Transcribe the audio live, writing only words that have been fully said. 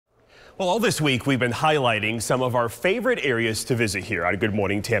Well, all this week, we've been highlighting some of our favorite areas to visit here on Good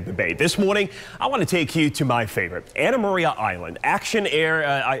Morning Tampa Bay. This morning, I want to take you to my favorite, Anna Maria Island. Action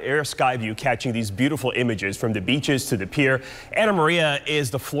air sky view, catching these beautiful images from the beaches to the pier. Anna Maria is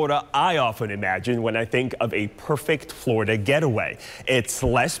the Florida I often imagine when I think of a perfect Florida getaway. It's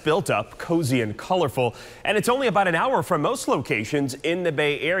less built up, cozy and colorful, and it's only about an hour from most locations in the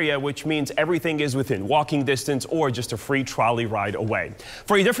Bay Area, which means everything is within walking distance or just a free trolley ride away.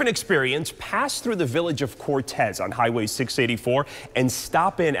 For a different experience, pass through the village of Cortez on Highway 684 and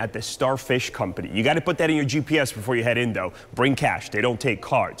stop in at the Starfish Company. You got to put that in your GPS before you head in, though. Bring cash. They don't take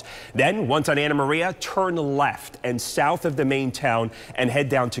cards. Then, once on Anna Maria, turn left and south of the main town and head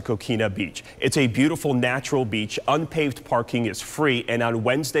down to Coquina Beach. It's a beautiful natural beach. Unpaved parking is free, and on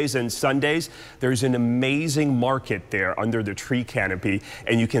Wednesdays and Sundays, there's an amazing market there under the tree canopy,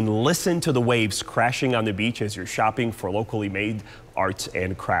 and you can listen to the waves crashing on the beach as you're shopping for locally made arts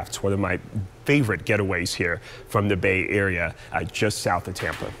and crafts. One of my favorite getaways here from the Bay Area, just south of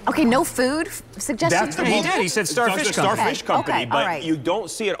Tampa. Okay, no food suggestions? He did. He said Starfish Company. Starfish Company, okay, but right. You don't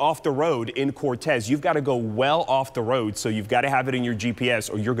see it off the road in Cortez. You've got to go well off the road, so you've got to have it in your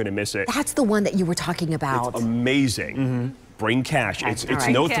GPS or you're going to miss it. That's the one that you were talking about. It's amazing. Bring cash. It's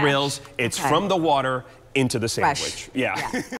no thrills. It's from the water into the sandwich. Fresh. Yeah.